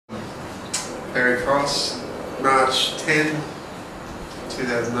Harry Cross, March 10,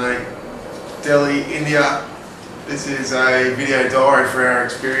 2008, Delhi, India. This is a video diary for our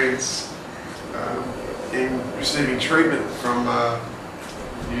experience in receiving treatment from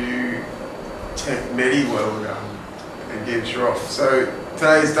New Tech MediWorld and Gibbs Shroff. So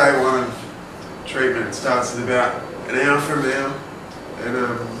today's day one of treatment. It starts at about an hour from now, and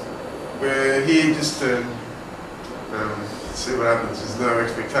we're here just to see what happens. There's no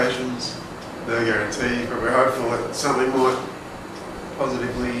expectations, no guarantee, but we're hopeful that something might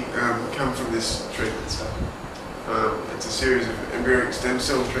positively come from this treatment. So it's a series of embryonic stem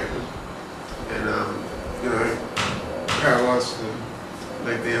cell treatment, and you know, paralysed to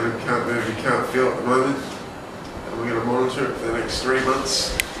leg down and can't move, you can't feel at the moment, and we're going to monitor it for the next 3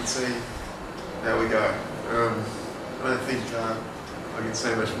 months and see how we go. I don't think I can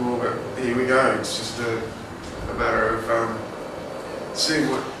say much more, but here we go. It's just a matter of seeing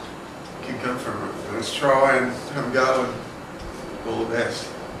what can come from it. Let's try and have a go, and all the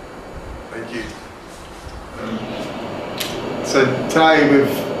best. Thank you. So today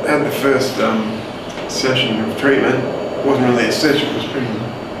we've had the first session of treatment. It wasn't really a session, it was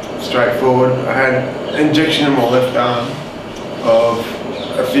pretty straightforward. I had an injection in my left arm of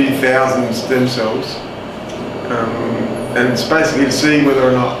a few thousand stem cells, and it's basically to see whether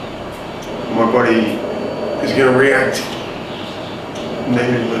or not my body is going to react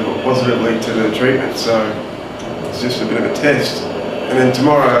negatively or positively to the treatment. So it's just a bit of a test, and then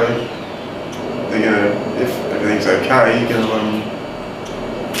tomorrow they're going to, if everything's okay, you're going to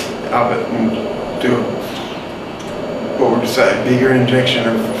up it and do what would you say, a bigger injection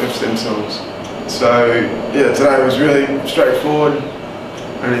of stem cells. So yeah, today was really straightforward.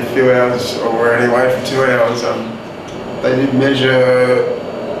 Only a few hours, or we're only away for 2 hours. They did measure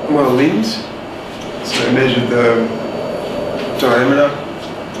my limbs, so they measured the diameter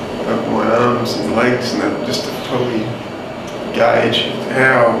of my arms and legs, and just to probably gauge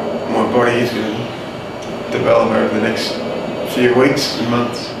how my body is going to develop over the next few weeks and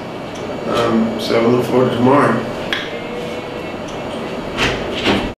months. So we look forward to tomorrow.